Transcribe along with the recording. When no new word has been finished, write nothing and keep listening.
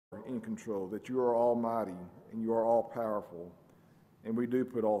in control, that you are almighty and you are all powerful, and we do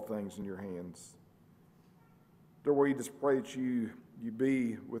put all things in your hands. Dear Lord, we just pray that you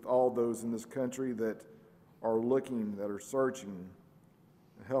be with all those in this country that are looking, that are searching,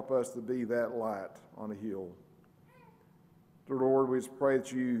 and help us to be that light on a hill. Dear Lord, we just pray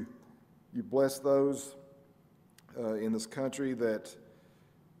that you bless those in this country that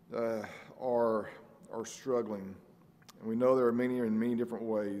are struggling. And we know there are many in many different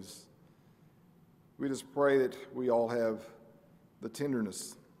ways. We just pray that we all have the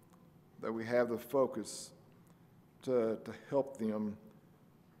tenderness, that we have the focus to help them.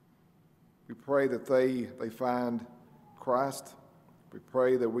 We pray that they find Christ. We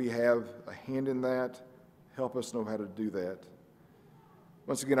pray that we have a hand in that. Help us know how to do that.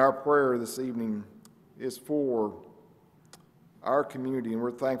 Once again, our prayer this evening is for our community, and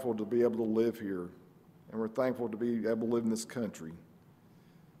we're thankful to be able to live here, and we're thankful to be able to live in this country.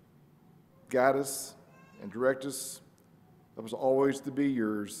 Guide us and direct us. Help us always to be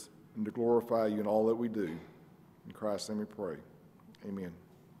yours and to glorify you in all that we do. In Christ's name we pray. Amen.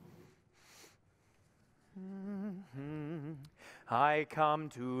 I come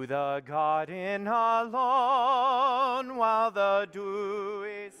to the garden alone while the dew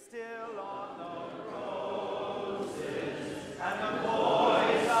is still on the roses, and the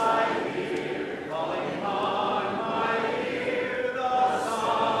voice I hear calling on my ear, the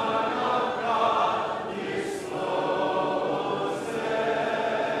Son of God discloses,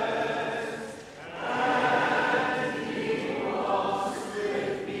 and he walks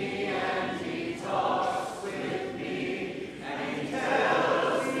with me and he talks with me, and he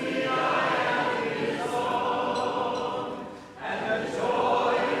tells me I am his own, and the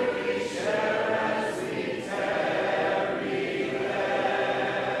joy we share as we tarry there,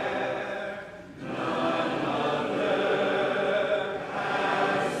 none other has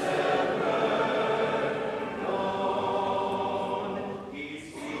ever known. He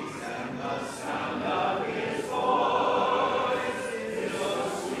speaks and the sound of his voice is so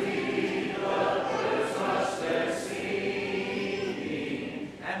sweet, the birds hush their singing,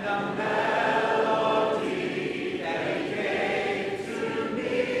 and the melody that he gave to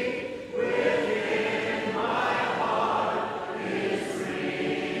me within my heart is ringing.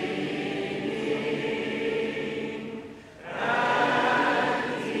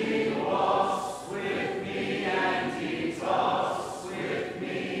 And he walks with me and he talks with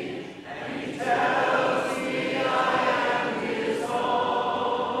me, and he tells me I am his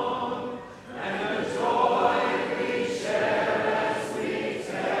own, and the joy we share as we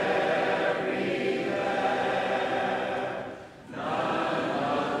tarry there, none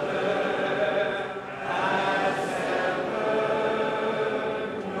other has ever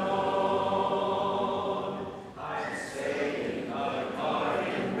known. I stay in the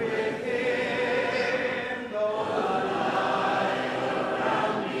garden with him, though the night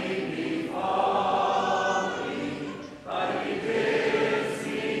around me be falling, but he bids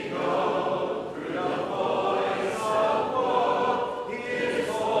me go through the voice of woe. His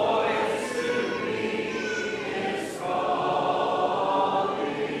voice to me is calling,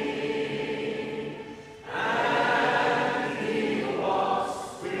 and he walks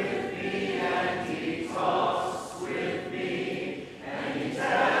with me and he talks with me, and he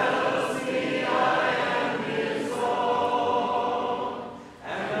tells me I am his own,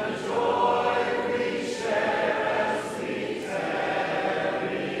 and the joy we share as we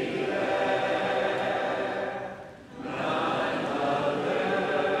tarry there, none other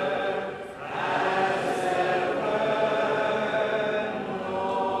has ever known.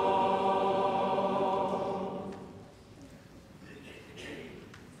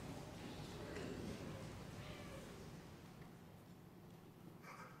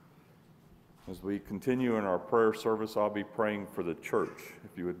 As we continue in our prayer service, I'll be praying for the church.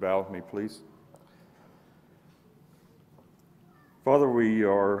 If you would bow with me, please. Father, we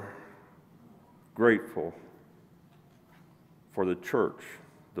are grateful for the church,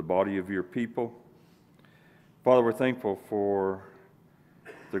 the body of your people. Father, we're thankful for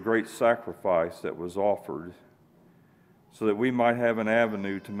the great sacrifice that was offered so that we might have an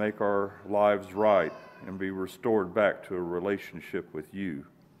avenue to make our lives right and be restored back to a relationship with you.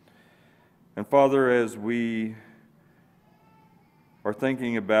 And Father, as we are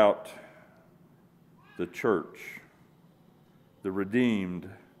thinking about the church, the redeemed,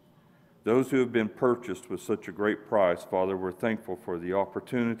 those who have been purchased with such a great price, Father, we're thankful for the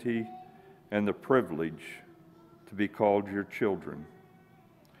opportunity and the privilege to be called your children.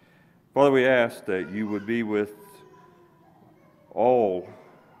 Father, we ask that you would be with all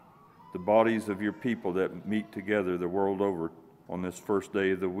the bodies of your people that meet together the world over on this first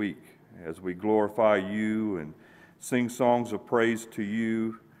day of the week as we glorify you and sing songs of praise to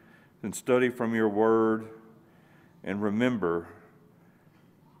you and study from your word and remember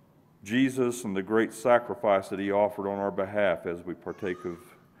Jesus and the great sacrifice that he offered on our behalf as we partake of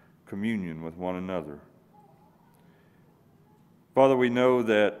communion with one another. Father, we know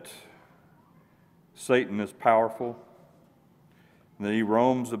that Satan is powerful and that he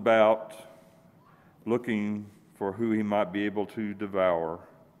roams about looking for who he might be able to devour.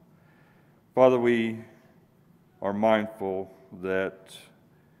 Father, we are mindful that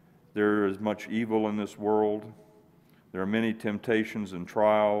there is much evil in this world. There are many temptations and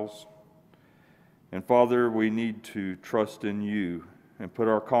trials. And Father, we need to trust in you and put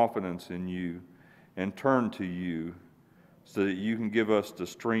our confidence in you and turn to you so that you can give us the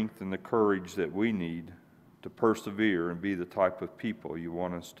strength and the courage that we need to persevere and be the type of people you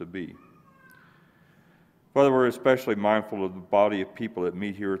want us to be. Father, we're especially mindful of the body of people that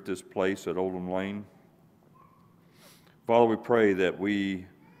meet here at this place at Oldham Lane. Father, we pray that we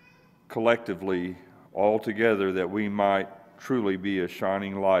collectively, all together, that we might truly be a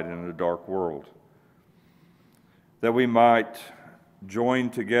shining light in a dark world. That we might join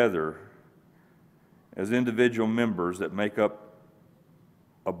together as individual members that make up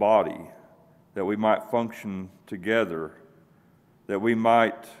a body, that we might function together, that we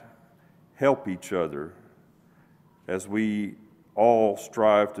might help each other as we all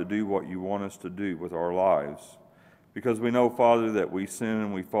strive to do what you want us to do with our lives. Because we know, Father, that we sin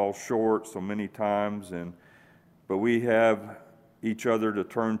and we fall short so many times, but we have each other to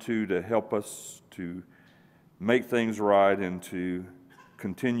turn to help us to make things right and to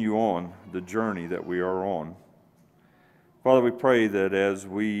continue on the journey that we are on. Father, we pray that as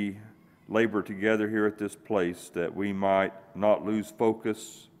we labor together here at this place, that we might not lose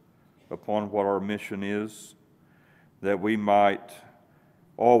focus upon what our mission is, that we might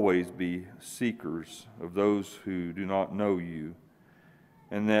always be seekers of those who do not know you,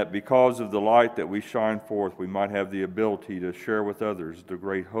 and that because of the light that we shine forth, we might have the ability to share with others the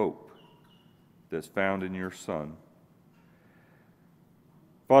great hope that's found in your Son.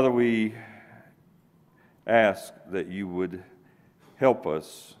 Father, we ask that you would help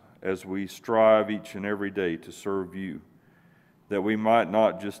us as we strive each and every day to serve you, that we might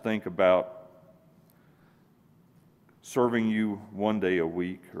not just think about serving you one day a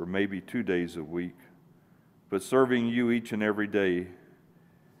week or maybe 2 days a week, but serving you each and every day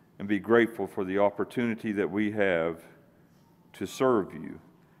and be grateful for the opportunity that we have to serve you.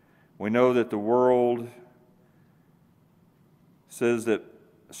 We know that the world says that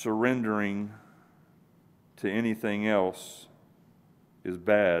surrendering to anything else is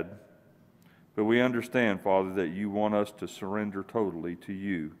bad, but we understand, Father, that you want us to surrender totally to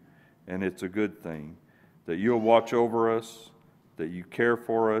you, and it's a good thing. That you'll watch over us, that you care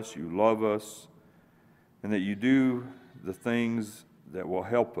for us, you love us, and that you do the things that will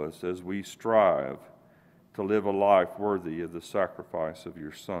help us as we strive to live a life worthy of the sacrifice of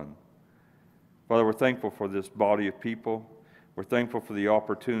your Son. Father, we're thankful for this body of people. We're thankful for the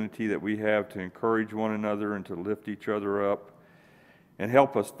opportunity that we have to encourage one another and to lift each other up. And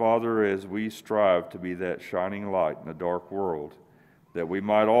help us, Father, as we strive to be that shining light in a dark world, that we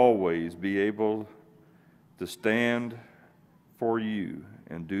might always be able to stand for you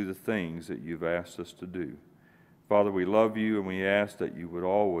and do the things that you've asked us to do. Father, we love you, and we ask that you would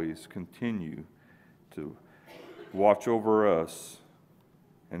always continue to watch over us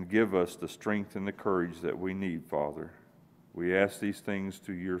and give us the strength and the courage that we need, Father. We ask these things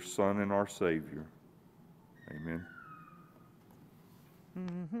to your Son and our Savior. Amen.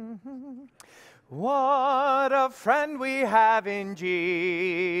 What a friend we have in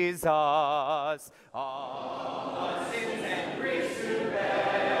Jesus. All Our sins and griefs to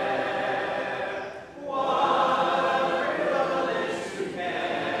bear. What a privilege to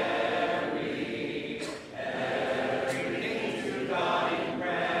carry everything to God in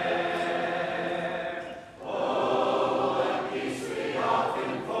prayer. Oh, what peace we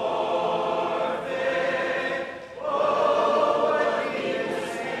often forfeit. Oh, what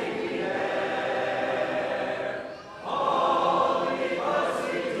needless pain we bear. All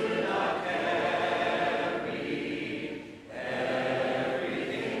because we do not carry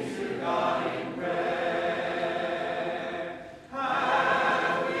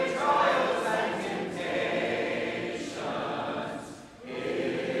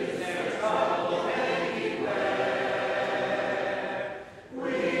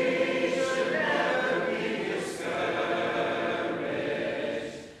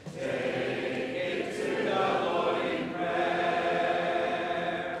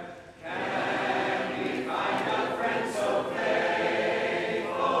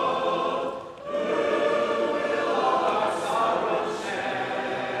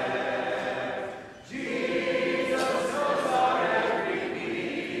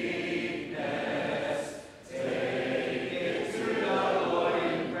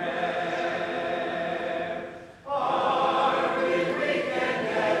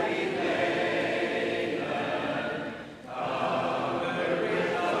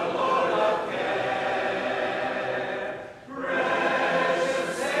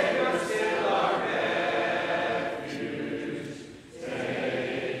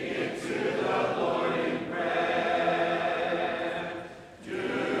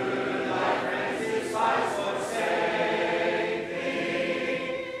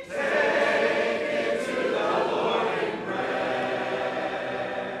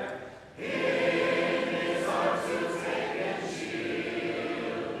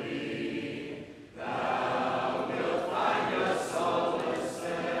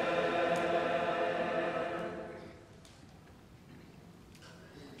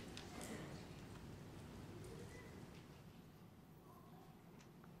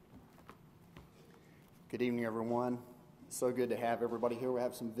Good evening, everyone. So good to have everybody here. We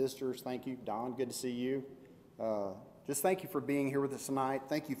have some visitors. Thank you. Don, good to see you. Just thank you for being here with us tonight.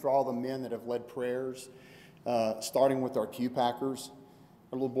 Thank you for all the men that have led prayers, starting with our Q Packers.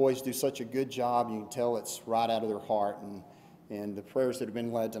 Our little boys do such a good job. You can tell it's right out of their heart. And the prayers that have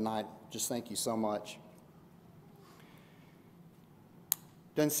been led tonight, just thank you so much.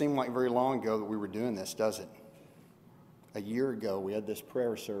 Doesn't seem like very long ago that we were doing this, does it? A year ago, we had this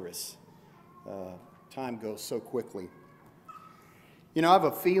prayer service. Time goes so quickly. You know, I have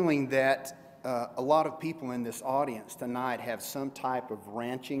a feeling that a lot of people in this audience tonight have some type of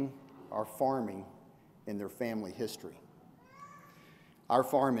ranching or farming in their family history. Our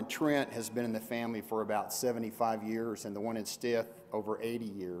farm in Trent has been in the family for about 75 years, and the one in Stith over 80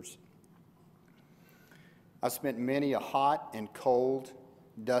 years. I've spent many a hot and cold,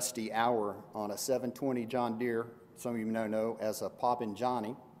 dusty hour on a 720 John Deere, some of you know as a Poppin'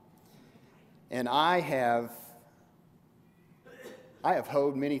 Johnny, and I have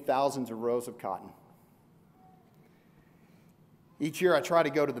hoed many thousands of rows of cotton. Each year I try to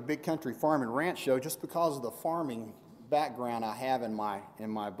go to the Big Country Farm and Ranch Show just because of the farming background I have in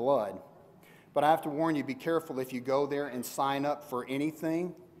my blood. But I have to warn you, be careful if you go there and sign up for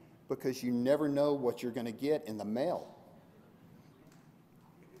anything, because you never know what you're going to get in the mail.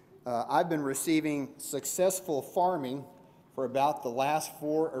 I've been receiving successful farming for about the last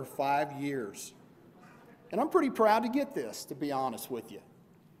 4 or 5 years. And I'm pretty proud to get this, to be honest with you.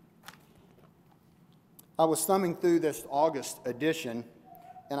 I was thumbing through this August edition,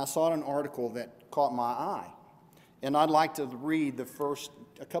 and I saw an article that caught my eye. And I'd like to read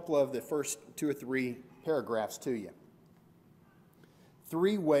a couple of the first 2 or 3 paragraphs to you.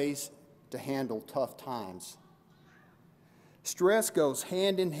 3 ways to handle tough times. Stress goes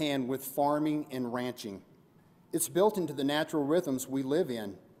hand in hand with farming and ranching. It's built into the natural rhythms we live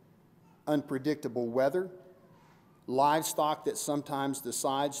in. Unpredictable weather, livestock that sometimes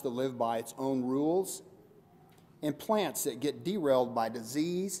decides to live by its own rules, and plants that get derailed by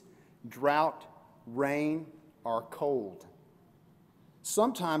disease, drought, rain, or cold.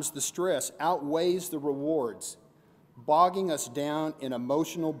 Sometimes the stress outweighs the rewards, bogging us down in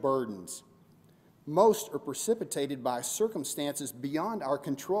emotional burdens. Most are precipitated by circumstances beyond our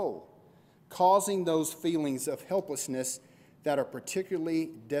control, causing those feelings of helplessness that are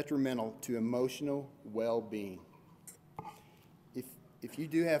particularly detrimental to emotional well-being. If you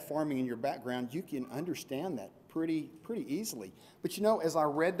do have farming in your background, you can understand that pretty easily. But you know, as I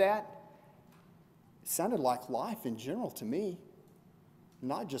read that, it sounded like life in general to me,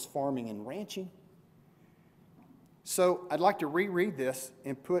 not just farming and ranching. So I'd like to reread this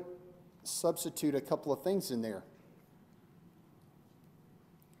and substitute a couple of things in there.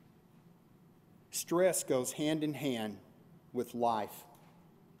 Stress goes hand in hand with life.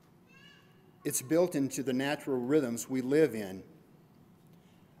 It's built into the natural rhythms we live in.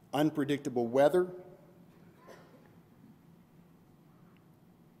 Unpredictable weather,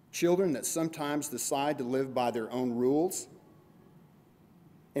 children that sometimes decide to live by their own rules,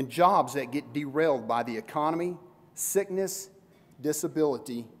 and jobs that get derailed by the economy, sickness,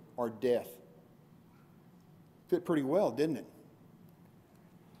 disability, or death. Fit pretty well, didn't it?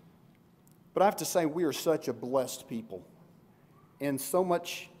 But I have to say, we are such a blessed people, and so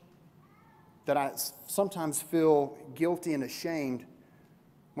much that I sometimes feel guilty and ashamed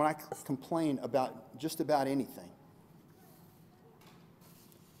when I complain about just about anything.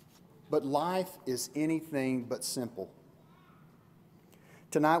 But life is anything but simple.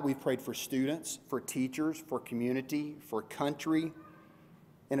 Tonight we've prayed for students, for teachers, for community, for country,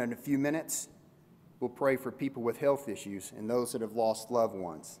 and in a few minutes we'll pray for people with health issues and those that have lost loved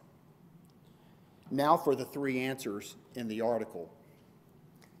ones. Now for the 3 answers in the article.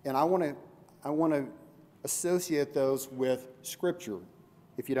 And I want to associate those with Scripture,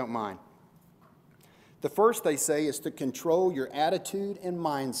 if you don't mind. The first, they say, is to control your attitude and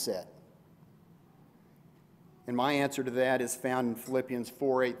mindset. And my answer to that is found in Philippians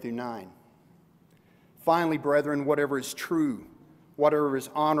 4:8-9. Finally, brethren, whatever is true, whatever is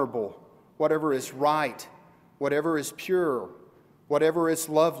honorable, whatever is right, whatever is pure, whatever is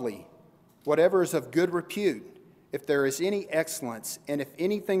lovely, whatever is of good repute, if there is any excellence, and if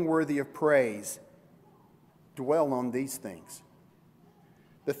anything worthy of praise, dwell on these things.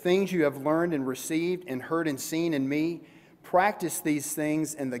 The things you have learned and received and heard and seen in me, practice these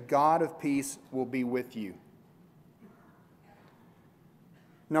things, and the God of peace will be with you.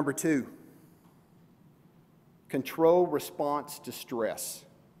 Number 2, control response to stress.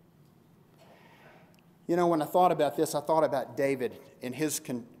 You know, when I thought about this, I thought about David and his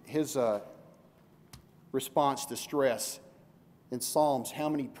response to stress. In Psalms, how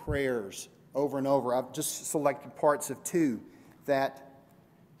many prayers over and over. I've just selected parts of two that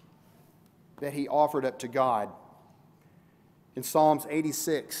he offered up to God. In Psalms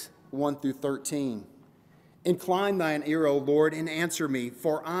 86, 1 through 13, "Incline thine ear, O Lord, and answer me,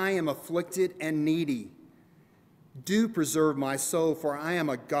 for I am afflicted and needy. Do preserve my soul, for I am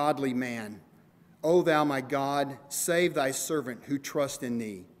a godly man. O thou my God, save thy servant who trusts in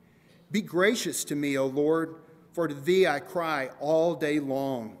thee. Be gracious to me, O Lord, for to thee I cry all day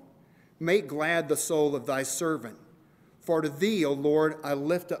long. Make glad the soul of thy servant. For to thee, O Lord, I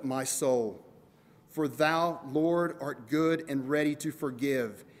lift up my soul. For thou, Lord, art good and ready to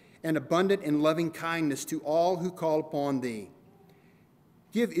forgive, and abundant in loving kindness to all who call upon thee.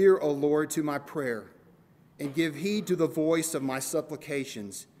 Give ear, O Lord, to my prayer, and give heed to the voice of my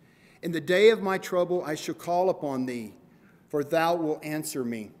supplications. In the day of my trouble I shall call upon thee, for thou wilt answer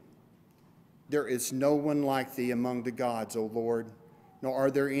me. There is no one like thee among the gods, O Lord, nor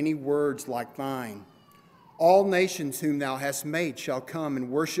are there any words like thine. All nations whom thou hast made shall come and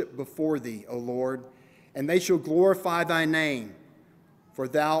worship before thee, O Lord, and they shall glorify thy name. For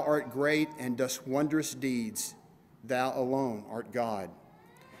thou art great and dost wondrous deeds. Thou alone art God.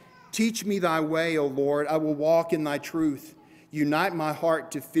 Teach me thy way, O Lord. I will walk in thy truth. Unite my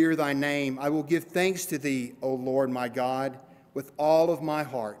heart to fear thy name. I will give thanks to thee, O Lord my God, with all of my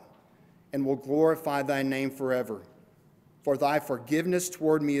heart, and will glorify thy name forever. For thy forgiveness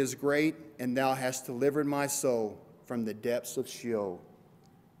toward me is great, and thou hast delivered my soul from the depths of Sheol."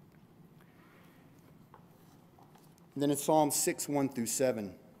 And then in Psalm 6, 1 through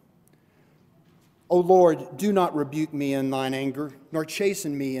 7. "O Lord, do not rebuke me in thine anger, nor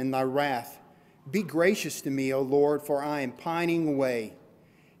chasten me in thy wrath. Be gracious to me, O Lord, for I am pining away.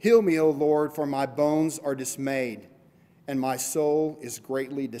 Heal me, O Lord, for my bones are dismayed, and my soul is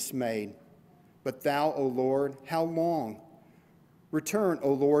greatly dismayed. But thou, O Lord, how long? Return,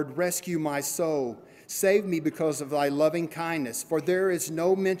 O Lord, rescue my soul. Save me because of thy loving kindness, for there is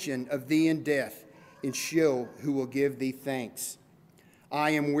no mention of thee in death. In Sheol who will give thee thanks.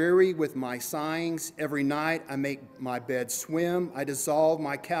 I am weary with my sighings. Every night I make my bed swim. I dissolve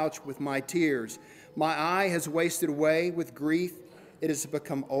my couch with my tears. My eye has wasted away with grief. It has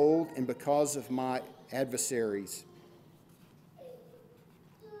become old, and because of my adversaries."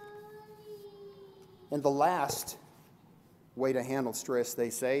 And the last way to handle stress,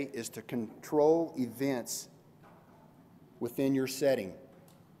 they say, is to control events within your setting.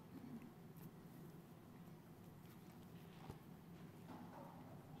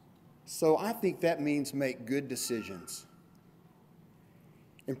 So I think that means make good decisions.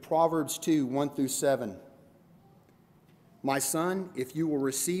 In Proverbs 2, 1 through 7, "My son, if you will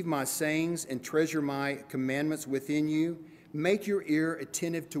receive my sayings and treasure my commandments within you, make your ear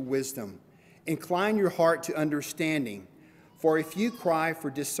attentive to wisdom. Incline your heart to understanding. For if you cry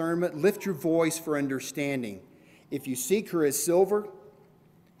for discernment, lift your voice for understanding. If you seek her as silver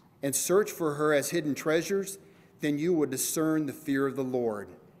and search for her as hidden treasures, then you will discern the fear of the Lord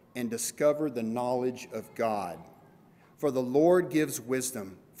and discover the knowledge of God. For the Lord gives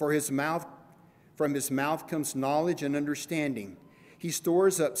wisdom. From his mouth comes knowledge and understanding. He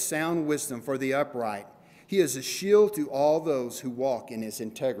stores up sound wisdom for the upright. He is a shield to all those who walk in his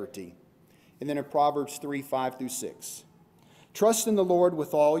integrity." And then in Proverbs 3, 5 through 6. "Trust in the Lord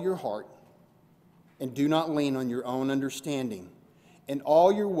with all your heart, and do not lean on your own understanding. In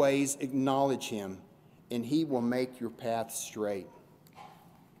all your ways acknowledge him, and he will make your path straight."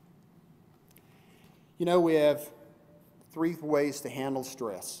 You know, we have 3 ways to handle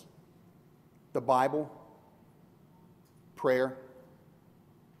stress: the Bible, prayer,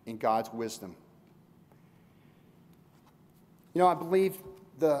 and God's wisdom. You know, I believe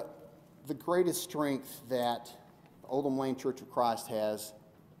the greatest strength that the Oldham Lane Church of Christ has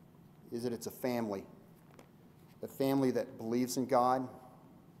is that it's a family that believes in God,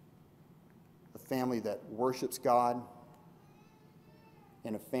 a family that worships God,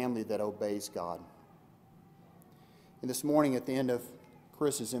 and a family that obeys God. And this morning at the end of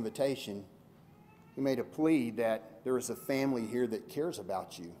Chris's invitation, he made a plea that there is a family here that cares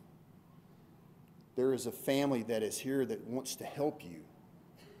about you. There is a family that is here that wants to help you.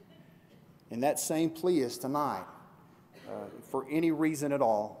 And that same plea is tonight. For any reason at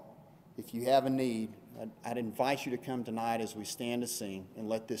all, if you have a need, I'd invite you to come tonight as we stand to sing and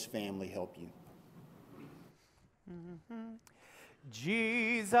let this family help you.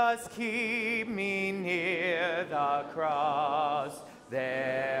 Jesus, keep me near the cross,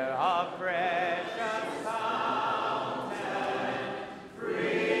 there a precious fountain,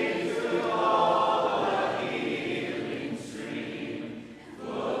 free to all the healing stream,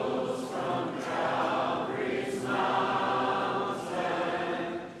 flows from Calvary's mountain.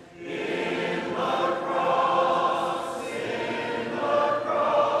 In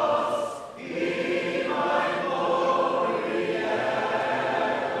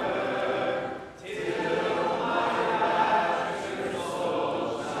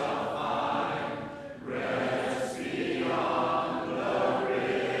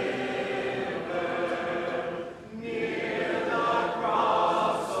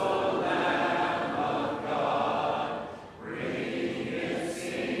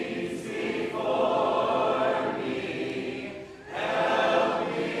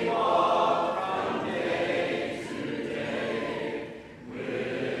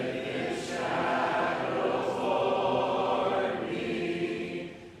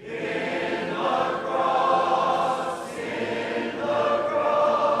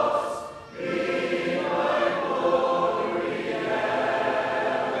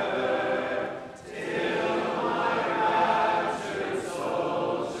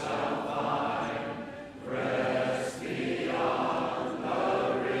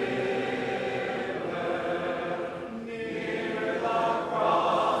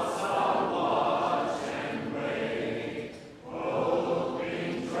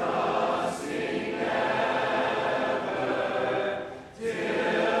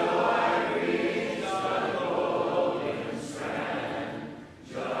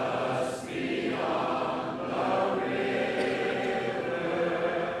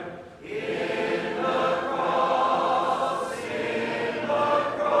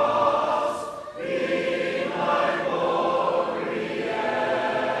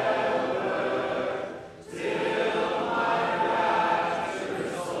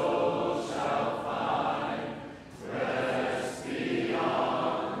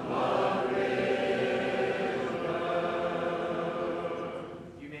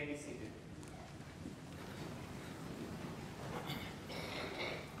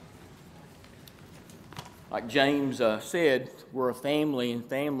Like James said, we're a family, and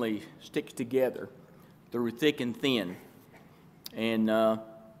family sticks together through thick and thin. And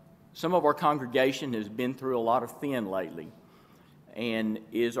some of our congregation has been through a lot of thin lately. And it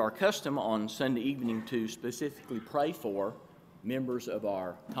is our custom on Sunday evening to specifically pray for members of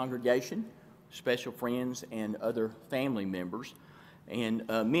our congregation, special friends, and other family members. And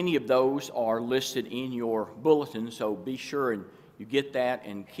many of those are listed in your bulletin, so be sure and you get that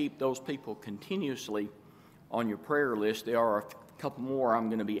and keep those people continuously on your prayer list. There are a couple more I'm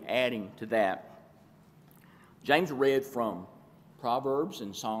going to be adding to that. James read from Proverbs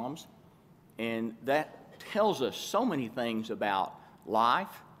and Psalms, and that tells us so many things about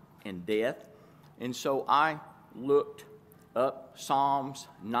life and death. And so I looked up Psalms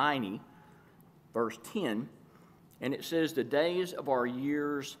 90, verse 10, and it says, "The days of our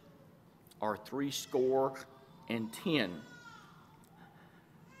years are 70.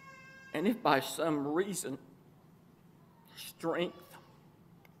 And if by some reason strength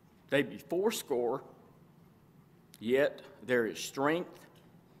they be 80, yet there is strength,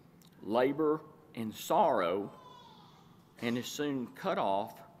 labor, and sorrow, and is soon cut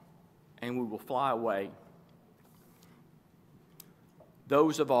off, and we will fly away."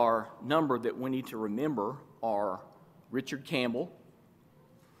 Those of our number that we need to remember are Richard Campbell,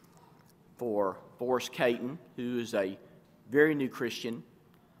 for Forrest Caton, who is a very new Christian,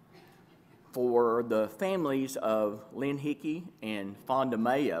 for the families of Lynn Hickey and Fonda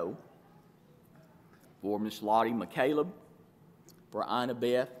Mayo, for Miss Lottie McCaleb, for Ina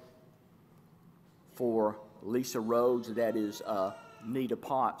Beth, for Lisa Rhodes, that is Nita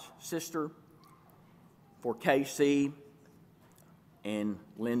Potts' sister, for KC and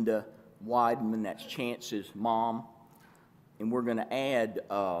Linda Wideman, that's Chance's mom. And we're going to add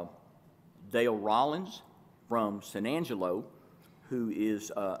Dale Rollins from San Angelo, who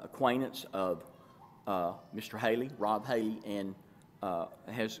is acquaintance of Mr. Haley, Rob Haley, and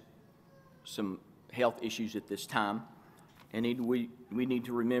has some health issues at this time. And we need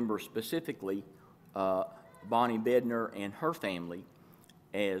to remember specifically Bonnie Bedner and her family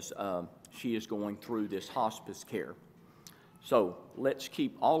as she is going through this hospice care. So let's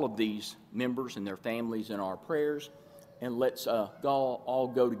keep all of these members and their families in our prayers, and let's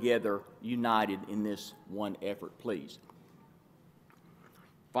all go together united in this one effort, please.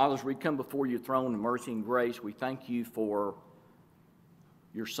 Father, as we come before your throne of mercy and grace, we thank you for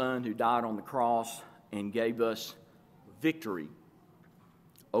your Son who died on the cross and gave us victory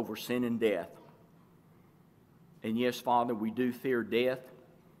over sin and death. And yes, Father, we do fear death.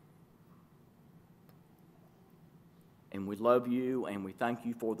 And we love you, and we thank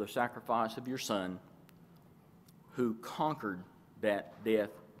you for the sacrifice of your Son who conquered that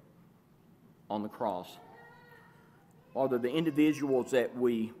death on the cross. Father, the individuals that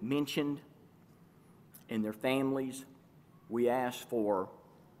we mentioned and their families, we ask for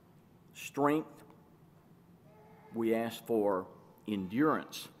strength. We ask for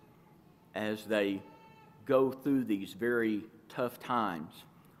endurance as they go through these very tough times,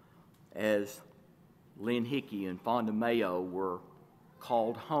 as Lynn Hickey and Fonda Mayo were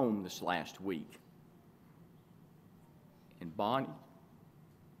called home this last week. And Bonnie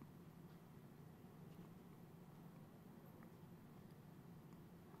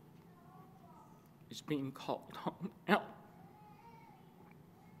is being called home now.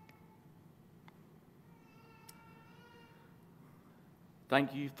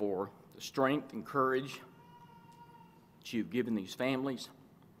 Thank you for the strength and courage that you've given these families.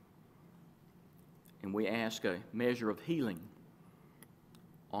 And we ask a measure of healing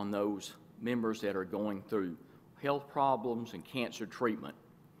on those members that are going through health problems and cancer treatment.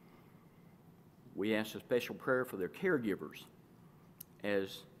 We ask a special prayer for their caregivers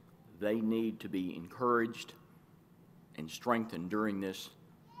as they need to be encouraged and strengthened during this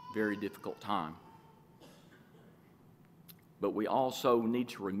very difficult time. But we also need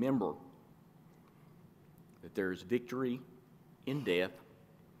to remember that there is victory in death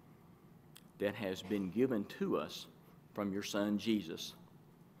that has been given to us from your Son, Jesus.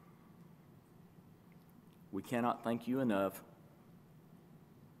 We cannot thank you enough.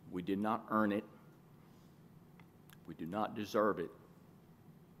 We did not earn it. We do not deserve it.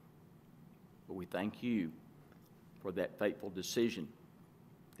 But we thank you for that fateful decision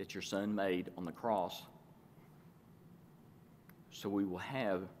that your Son made on the cross, so we will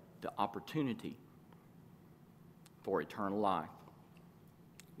have the opportunity for eternal life.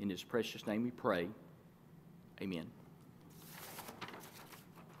 In his precious name we pray. Amen.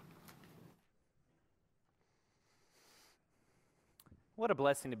 What a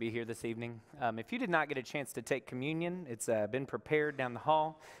blessing to be here this evening. If you did not get a chance to take communion, it's been prepared down the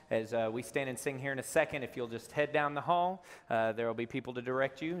hall. As we stand and sing here in a second, if you'll just head down the hall, there will be people to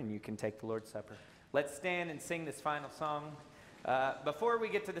direct you, and you can take the Lord's Supper. Let's stand and sing this final song. Before we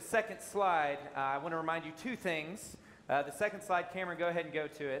get to the second slide, I want to remind you two things. The second slide, Cameron, go ahead and go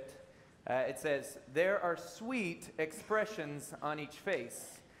to it. It says, "There are sweet expressions on each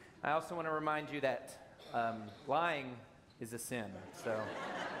face." I also want to remind you that lying is a sin, so.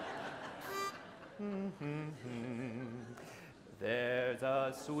 There's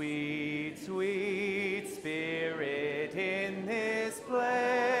a sweet, sweet spirit in this place,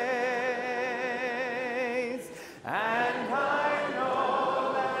 and I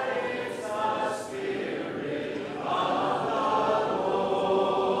know that it's the Spirit of the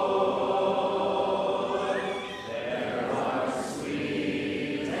Lord. There are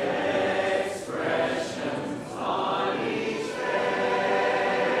sweet expressions on each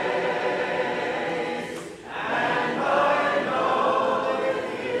face, and I know they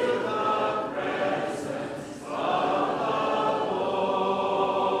feel the presence of the Lord.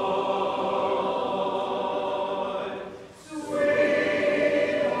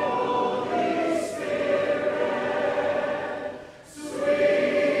 Sweet Holy Spirit,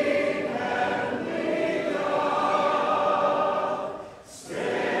 sweet heavenly dove,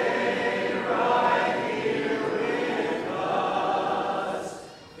 stay right here with us,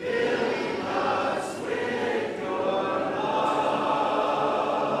 filling us with your love.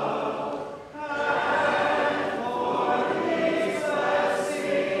 And for these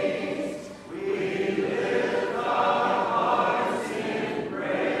blessings, we lift our hearts in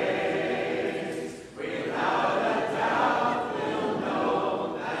praise. Without a doubt, we'll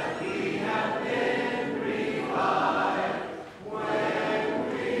know that we have been revived when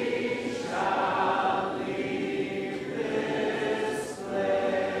we shall leave this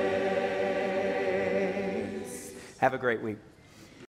place. Have a great week.